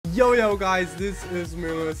Yo guys, this is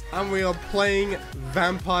VAMPIREZ and we are playing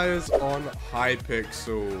Vampires on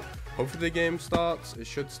Hypixel. Hopefully the game starts. It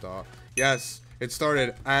should start. Yes, it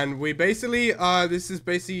started. And we basically, this is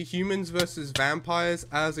basically humans versus vampires.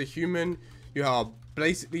 As a human, you're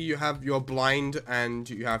blind and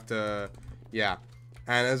you have to, yeah.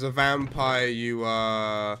 And as a vampire, you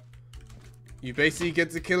basically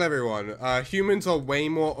get to kill everyone. Humans are way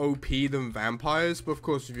more OP than vampires, but of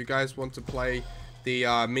course, if you guys want to play the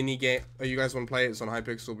mini game, you guys want to play it, it's on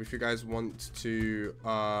Hypixel. But if you guys want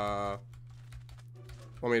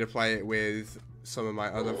me to play it with some of my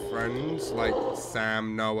other friends, like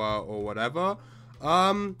Sam, Noah, or whatever,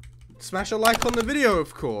 smash a like on the video,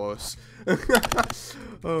 of course.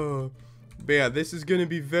 Oh, but yeah, this is gonna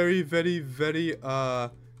be very, very, very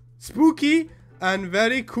spooky and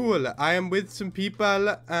very cool. I am with some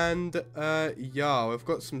people, and yeah, we've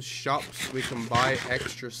got some shops we can buy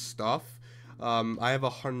extra stuff. I have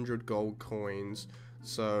 100 gold coins,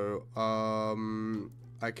 so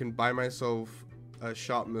I can buy myself a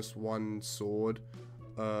sharpness 1 sword,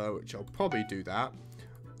 which I'll probably do that.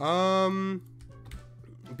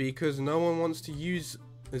 Because no one wants to use.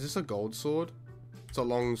 Is this a gold sword? It's a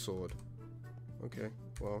long sword. Okay,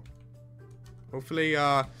 well, hopefully,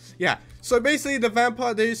 yeah. So basically, the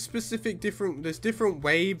vampire, there's different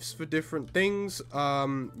waves for different things.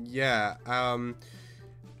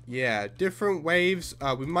 Yeah, different waves.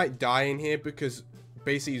 We might die in here because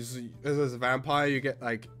basically, as a vampire, you get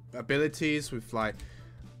like abilities with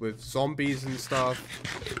zombies and stuff.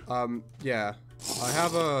 Yeah, I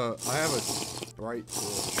have a bright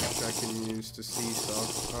torch which I can use to see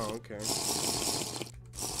stuff. Oh, okay.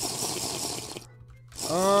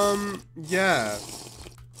 Yeah.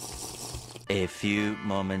 A few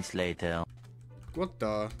moments later. What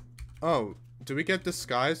the? Oh, do we get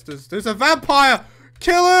disguised as? There's a vampire!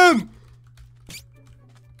 Kill him!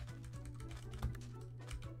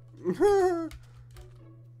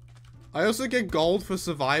 I also get gold for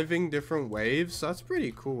surviving different waves. That's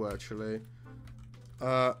pretty cool, actually.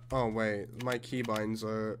 Oh wait, my keybinds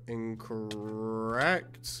are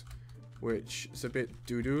incorrect, which is a bit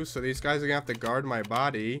doo-doo. So these guys are gonna have to guard my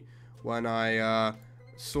body when I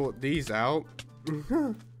sort these out.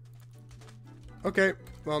 Okay,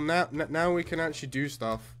 well now we can actually do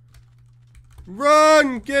stuff.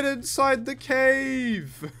 Run! Get inside the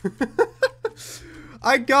cave!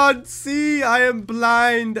 I can't see! I am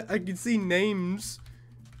blind! I can see names.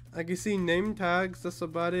 I can see name tags, that's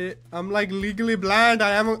about it. I'm like legally blind.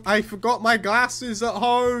 I forgot my glasses at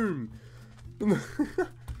home!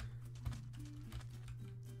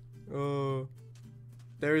 Oh.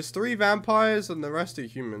 There is 3 vampires and the rest are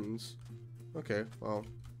humans. Okay, well,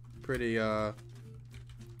 pretty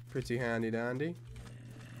handy dandy.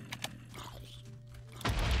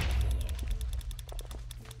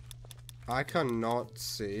 I cannot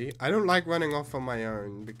see. I don't like running off on my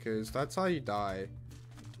own because that's how you die.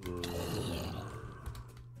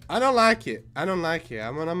 I don't like it. I don't like it.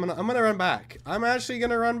 I'm gonna run back. I'm actually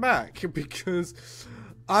gonna run back because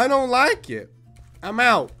I don't like it. I'm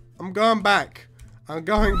out. I'm going back. I'm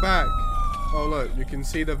going back. Oh look, you can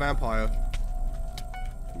see the vampire.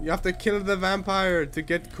 You have to kill the vampire to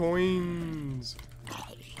get coins.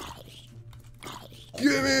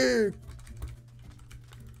 Gimme!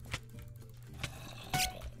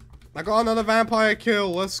 I got another vampire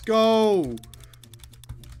kill. Let's go.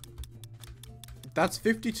 That's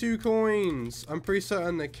 52 coins. I'm pretty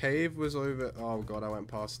certain the cave was over. Oh god, I went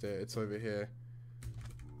past it. It's over here.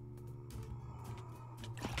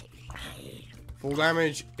 Full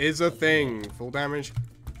damage is a thing. Full damage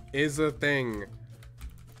is a thing.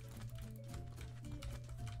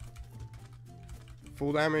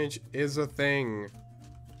 Full damage is a thing.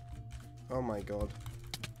 Oh my god.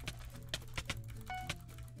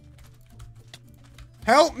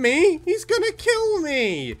 Help me! He's gonna kill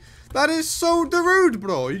me! That is so rude,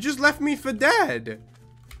 bro. You just left me for dead.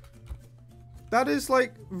 That is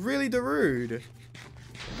like really rude.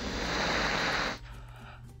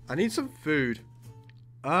 I need some food.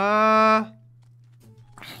 What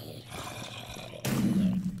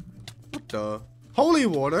the? Holy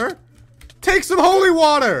water? Take some holy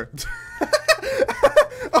water!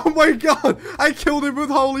 Oh my god! I killed him with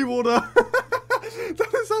holy water!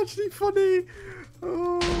 That is actually funny.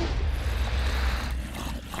 Oh.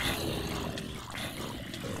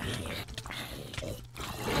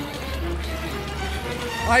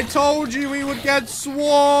 I told you we would get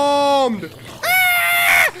swarmed!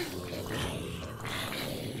 Ah!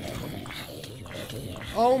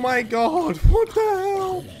 Oh my god, what the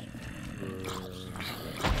hell?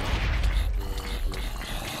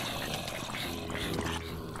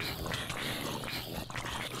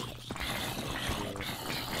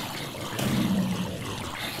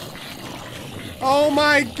 Oh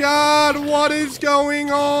my god, what is going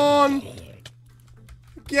on?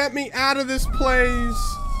 Get me out of this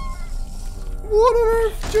place. What on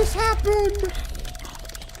earth just happened?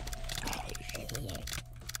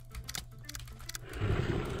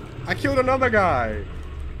 I killed another guy.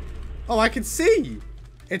 Oh, I can see.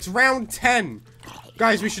 It's round 10.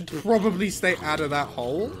 Guys, we should probably stay out of that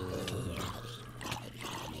hole.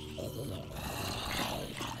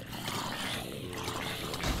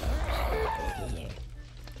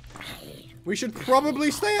 We should probably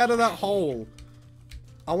stay out of that hole.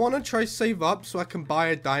 I want to try save up so I can buy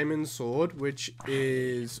a diamond sword, which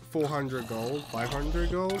is 400 gold,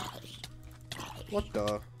 500 gold. What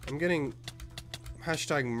the? I'm getting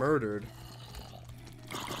hashtag murdered.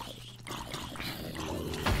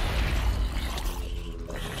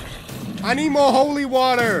 I need more holy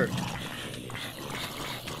water.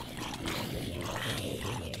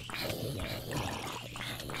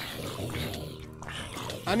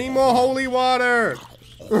 I need more holy water.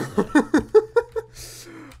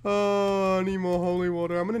 Oh, I need more holy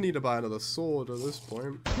water. I'm gonna need to buy another sword at this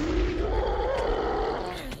point.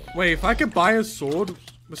 Wait, if I could buy a sword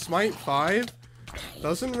with Smite 5,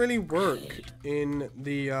 doesn't really work in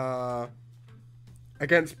the,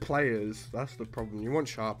 against players. That's the problem. You want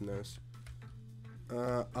sharpness.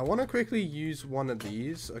 I want to quickly use one of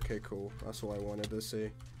these. Okay, cool. That's all I wanted to see.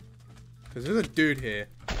 Because there's a dude here.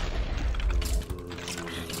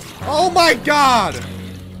 Oh my god!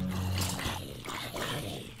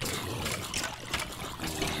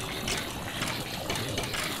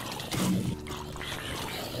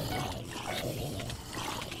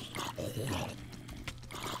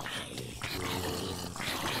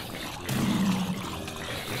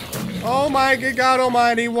 Oh my good God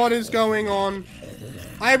almighty, what is going on?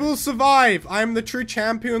 I will survive. I am the true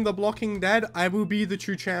champion, the blocking dead. I will be the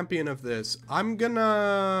true champion of this. I'm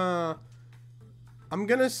gonna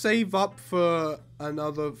save up for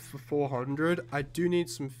another 400. I do need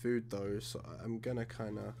some food though, so I'm gonna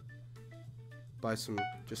kind of buy some,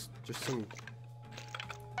 just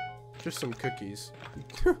some cookies.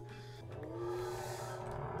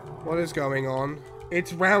 What is going on?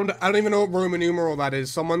 It's round, I don't even know what Roman numeral that is.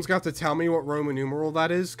 Someone's gonna have to tell me what Roman numeral that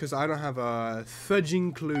is, because I don't have a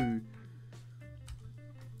fudging clue.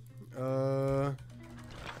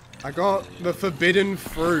 I got the forbidden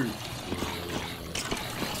fruit.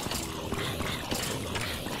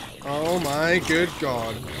 Oh my good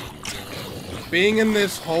God. Being in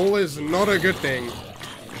this hole is not a good thing.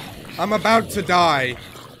 I'm about to die.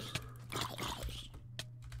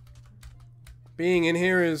 Being in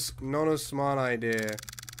here is not a smart idea.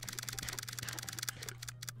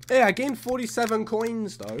 Hey, I gained 47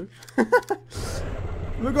 coins though.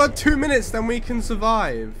 We've got 2 minutes, then we can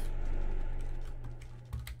survive.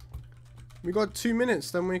 We got 2 minutes,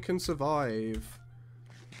 then we can survive.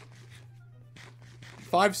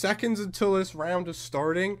 5 seconds until this round is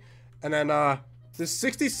starting. And then, there's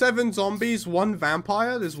 67 zombies, 1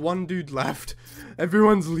 vampire. There's 1 dude left.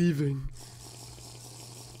 Everyone's leaving.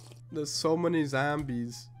 There's so many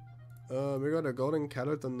zombies. We got a golden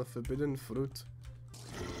carrot and the forbidden fruit.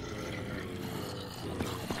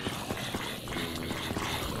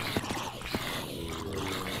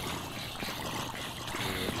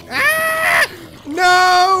 Ah!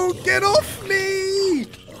 No! Get off me!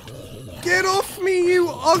 Get off me, you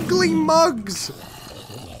ugly mugs!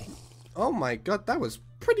 Oh my God, that was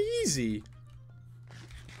pretty easy.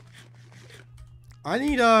 I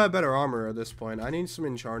need better armor at this point. I need some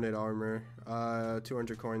enchanted armor.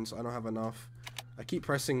 200 coins. I don't have enough. I keep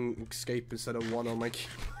pressing escape instead of 1 on my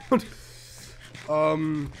keyboard.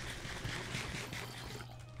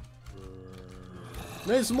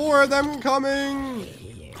 There's more of them coming!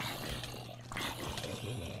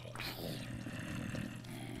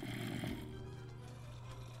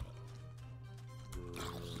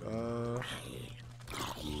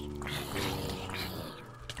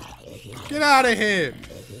 Get out of here!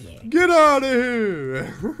 Get out of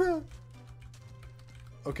here!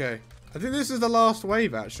 Okay. I think this is the last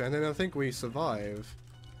wave, actually, and then I think we survive.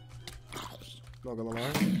 Not gonna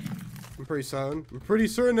lie. I'm pretty certain. I'm pretty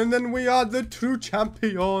certain, and then we are the true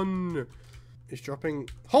champion! He's dropping...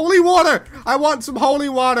 Holy water! I want some holy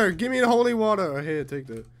water! Give me the holy water! Here, take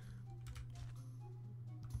that.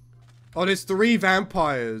 Oh, there's 3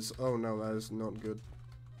 vampires. Oh no, that is not good.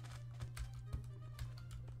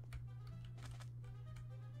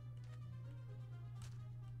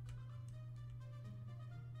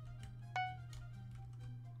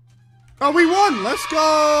 Oh, we won! Let's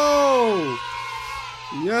go!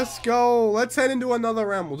 Let's go! Let's head into another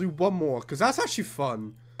round. We'll do 1 more, because that's actually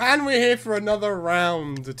fun. And we're here for another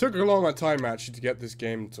round. It took a long time, actually, to get this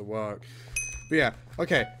game to work. But yeah,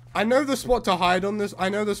 okay. I know the spot to hide on this. I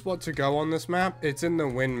know the spot to go on this map. It's in the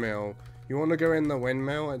windmill. You want to go in the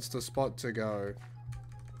windmill? It's the spot to go.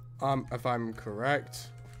 If I'm correct.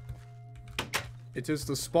 It is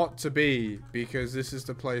the spot to be, because this is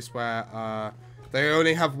the place where, they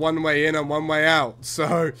only have one way in and one way out.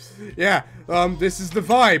 So, yeah, this is the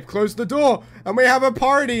vibe. Close the door, and we have a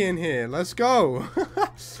party in here. Let's go.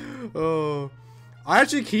 Oh, I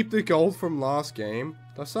actually keep the gold from last game.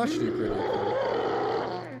 That's actually pretty cool.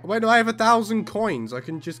 Wait, do I have 1,000 coins? I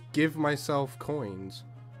can just give myself coins.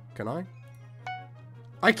 Can I?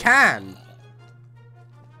 I can!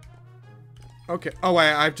 Okay. Oh,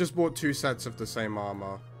 wait, I've just bought 2 sets of the same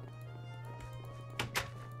armor.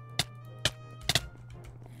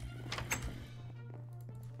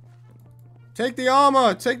 Take the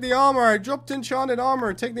armor! Take the armor! I dropped enchanted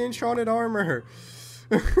armor! Take the enchanted armor!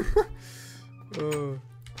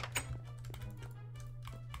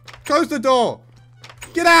 Close the door!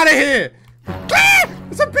 Get out of here! Ah!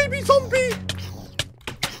 It's a baby zombie!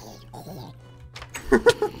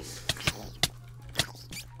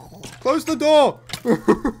 Close the door!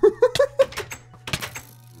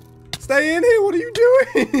 Stay in here, what are you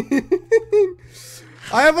doing?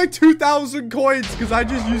 I have like 2,000 coins because I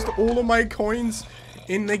just used all of my coins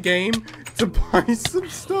in the game to buy some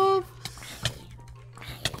stuff.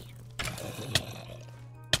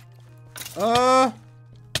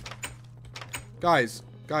 Guys,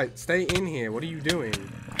 stay in here. What are you doing?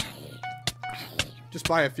 Just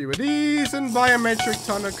buy a few of these and buy a metric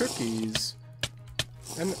ton of cookies.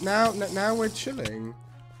 And now we're chilling.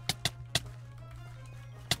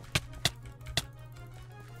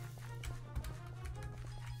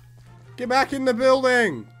 Get back in the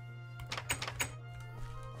building!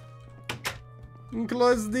 And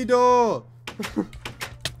close the door!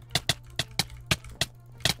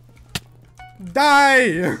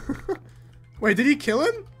 Die! Wait, did he kill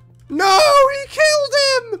him? No! He killed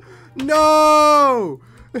him! No!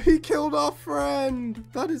 He killed our friend!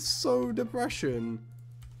 That is so depression.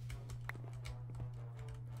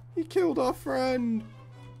 He killed our friend.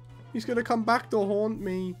 He's gonna come back to haunt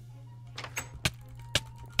me.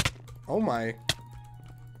 Oh my.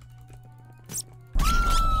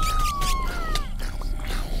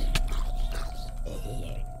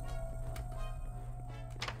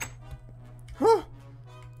 Huh.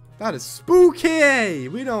 That is spooky!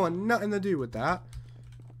 We don't want nothing to do with that.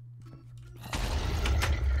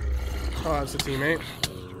 Oh, that's a teammate.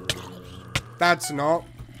 That's not.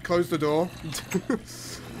 Close the door.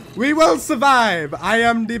 We will survive! I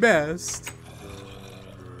am the best.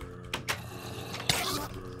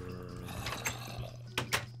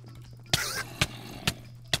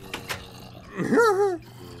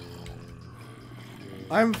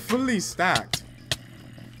 I'm fully stacked.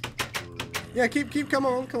 Yeah, keep, come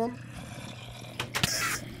on, come on.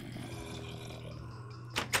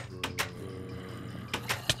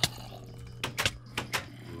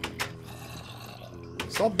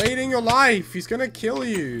 Stop baiting your life. He's gonna kill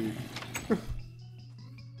you.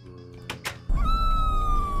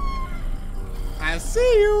 I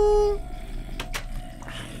see you.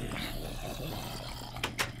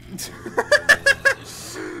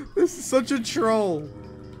 This is such a troll.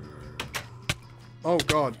 Oh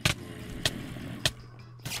god.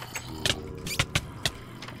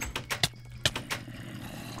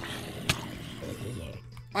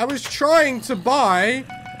 I was trying to buy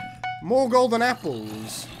more golden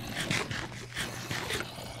apples.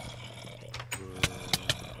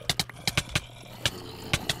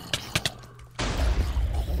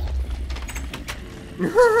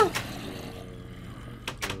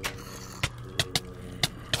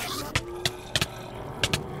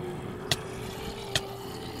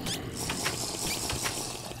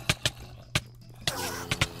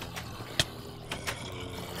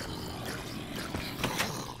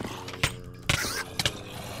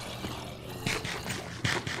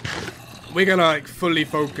 We're gonna like fully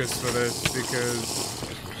focus for this because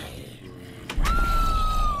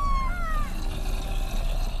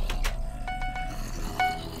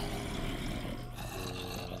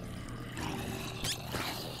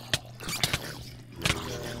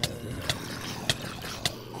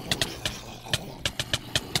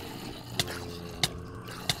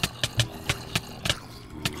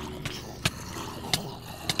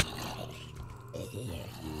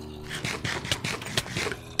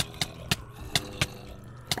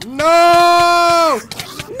no!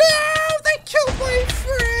 No! They killed my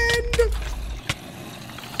friend!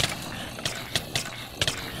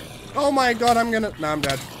 Oh my god, I'm gonna... No, I'm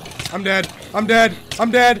dead. I'm dead. I'm dead.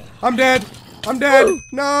 I'm dead. I'm dead. I'm dead.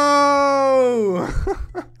 No!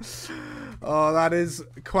 Oh, that is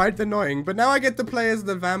quite annoying. But now I get to play as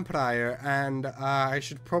the vampire, and I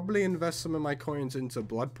should probably invest some of my coins into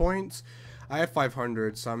blood points. I have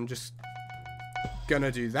 500, so I'm just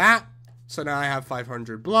gonna do that. So now I have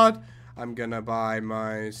 500 blood. I'm gonna buy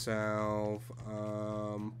myself,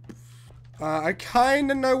 I kind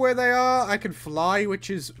of know where they are. I can fly, which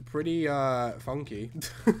is pretty, funky.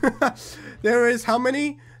 There is, how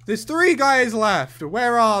many? There's 3 guys left.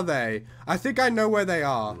 Where are they? I think I know where they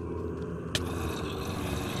are.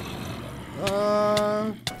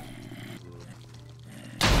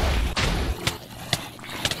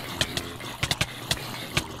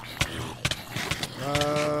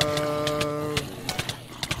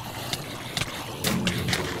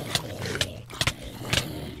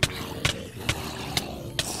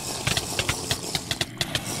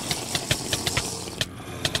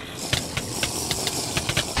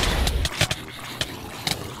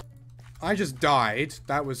 I just died.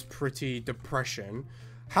 That was pretty depression.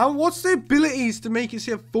 What's the abilities to make it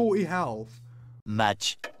see 40 health?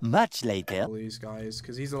 Much later. All these guys,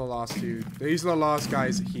 because these are the last 2. These are the last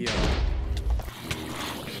guys here.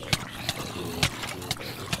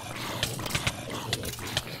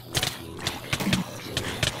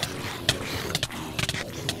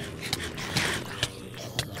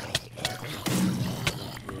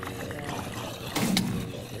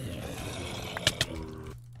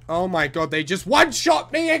 Oh my god, they just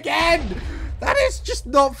one-shot me again! That is just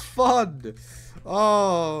not fun.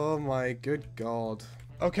 Oh my good god.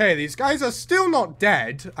 Okay, these guys are still not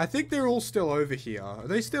dead. I think they're all still over here. Are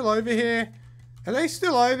they still over here? Are they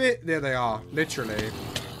still over here? There they are, literally.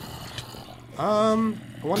 I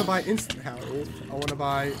want to buy instant health. I want to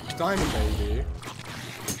buy Diamond Baby.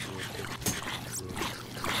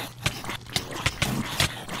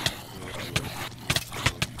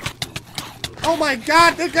 Oh my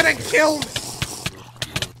god, they're gonna kill me!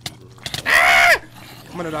 Ah!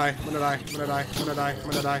 I'm gonna die, I'm gonna die, I'm gonna die, I'm gonna die, I'm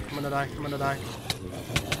gonna die, I'm gonna die, I'm gonna die.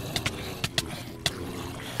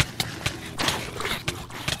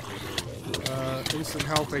 Instant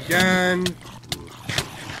health again.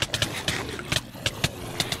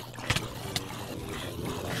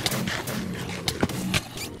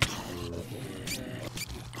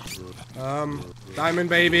 Diamond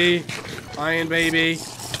Baby, Iron Baby.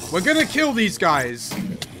 We're gonna kill these guys.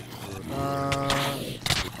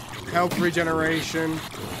 Health regeneration.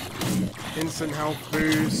 Instant health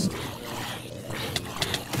boost.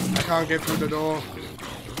 I can't get through the door.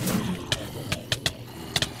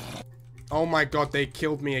 Oh my god, they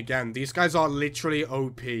killed me again. These guys are literally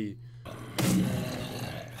OP.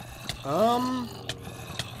 How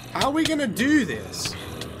are we gonna do this?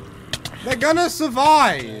 They're gonna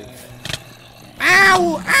survive.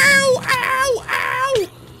 Ow! Ow! Ow! Ow!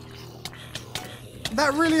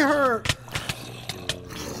 That really hurt.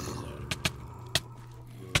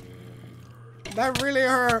 That really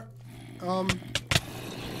hurt. Ow!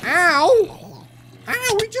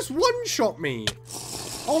 Ow! He just one-shot me.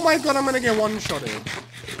 Oh my god, I'm gonna get one-shotted.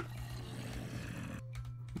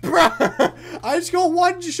 Bruh! I just got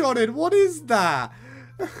one-shotted. What is that?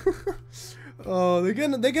 Oh, they're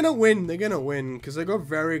gonna win. They're gonna win because they got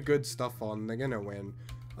very good stuff on. They're gonna win.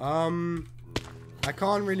 I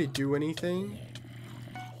can't really do anything.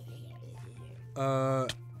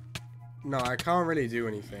 No, I can't really do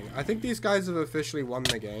anything. I think these guys have officially won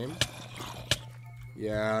the game.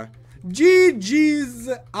 Yeah. GG's.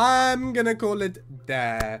 I'm gonna call it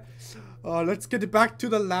there. Let's get it back to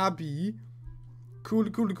the lobby. Cool.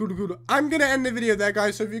 I'm gonna end the video there,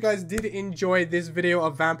 guys. So if you guys did enjoy this video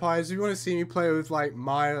of vampires, if you want to see me play with like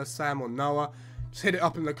Maya, Sam, or Noah, just hit it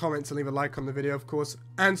up in the comments and leave a like on the video, of course,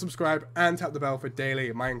 and subscribe and tap the bell for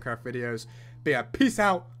daily Minecraft videos. But yeah, peace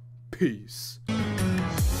out. Peace.